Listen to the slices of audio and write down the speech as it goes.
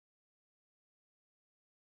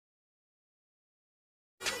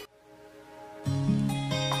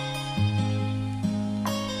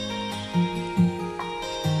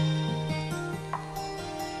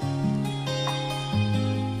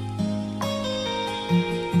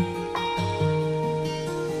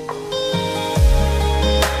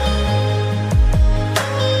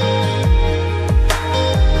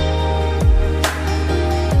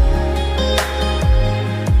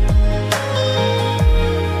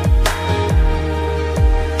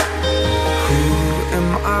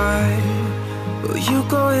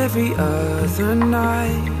every other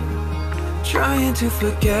night, trying to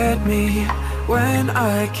forget me when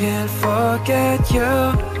I can't forget you.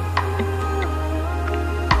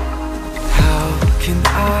 How can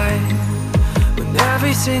I, when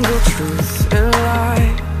every single truth and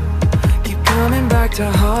lie keep coming back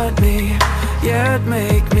to haunt me, yet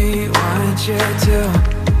make me want you to?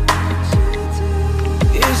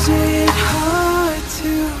 Is it hard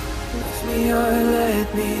to love me or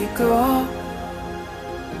let me go?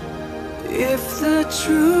 If the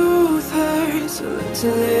truth hurts, I learn to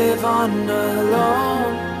live on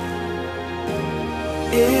alone.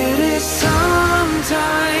 It is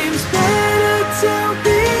sometimes better to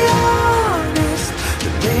be honest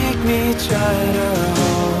than make me try to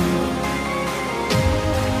hold.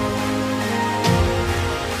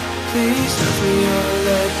 Please love me or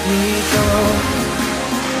let me go.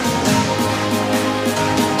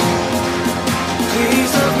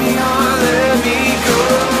 Please love me or let me go.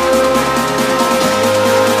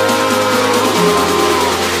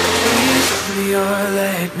 Or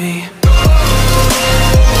let me go.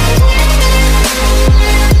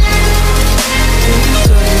 Please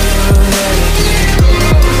or let me go.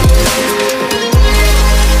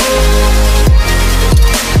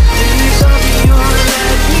 Please or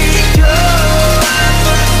let me go.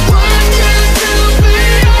 Want you to be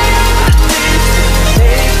honest,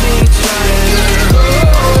 make me try to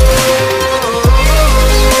hold.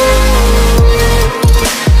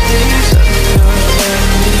 Please or let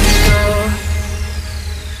me go.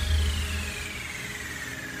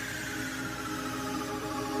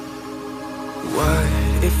 What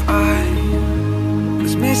if I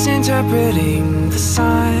was misinterpreting the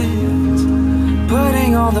signs,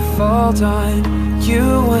 putting all the fault on you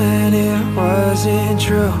when it wasn't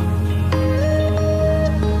true?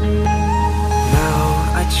 Now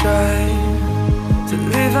I try to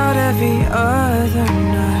live out every other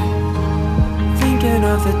night, thinking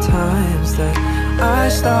of the times that I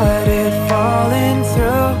started falling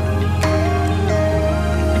through.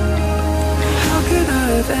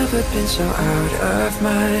 I've ever been so out of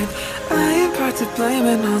mind. I am part to blame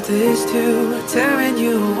in all this too, tearing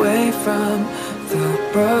you away from the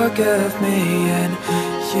bulk of me and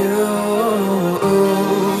you.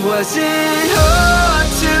 Was it hard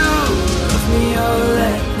to love me or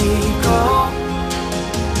let me go?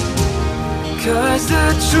 'Cause the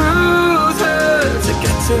truth hurts, I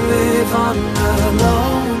get to live on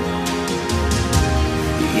alone.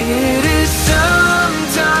 It is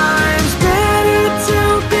sometimes better to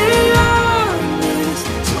be honest,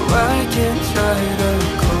 so I can try to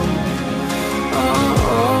cope. Oh,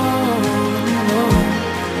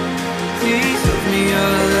 please love me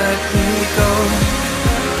or let me go.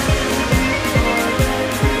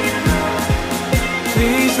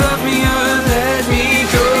 Please love me or let me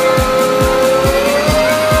go.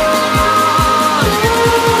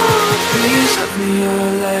 Please love me or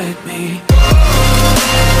let me go.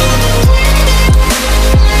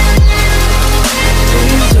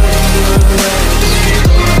 Please love me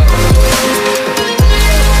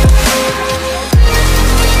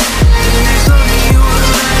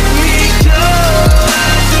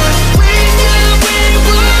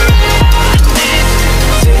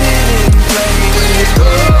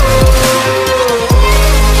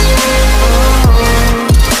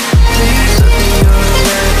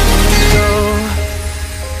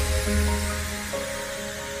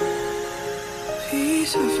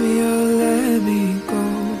or let me go. Please love me or let me go.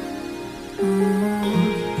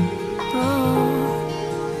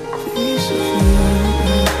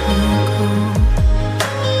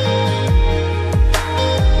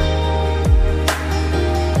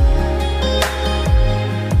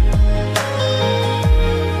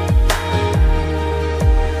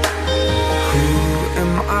 Who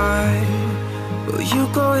am I? Will you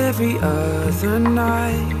go every other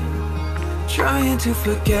night, trying to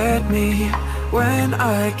forget me when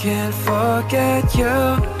I can't forget you?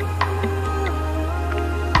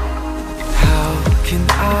 How can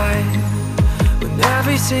I, when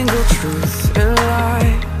every single truth and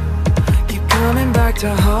lie keep coming back to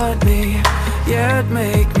haunt me, yet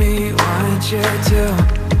make me want you to?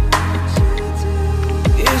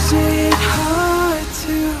 Is it hard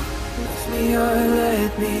to love me or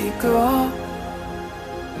let me go?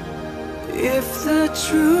 If the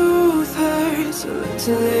truth hurts, I learn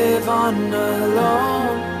to live on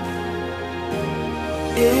alone.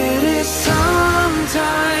 It is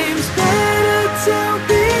sometimes better to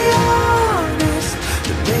be honest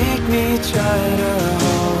than make me try to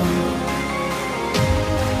hold.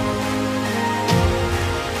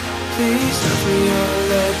 Please love me or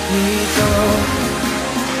let me go.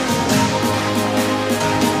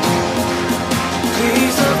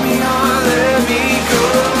 Please love me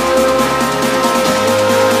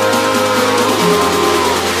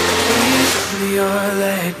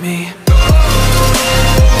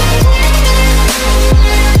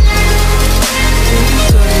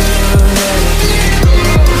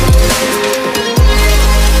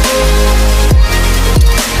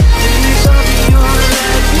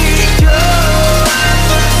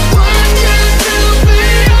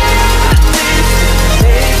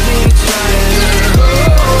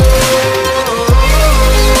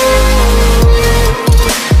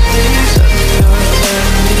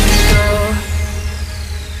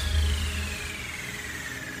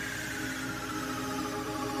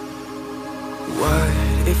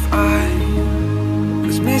What if I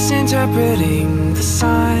was misinterpreting the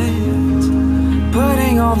signs,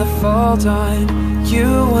 putting all the fault on you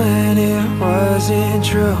when it wasn't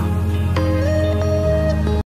true?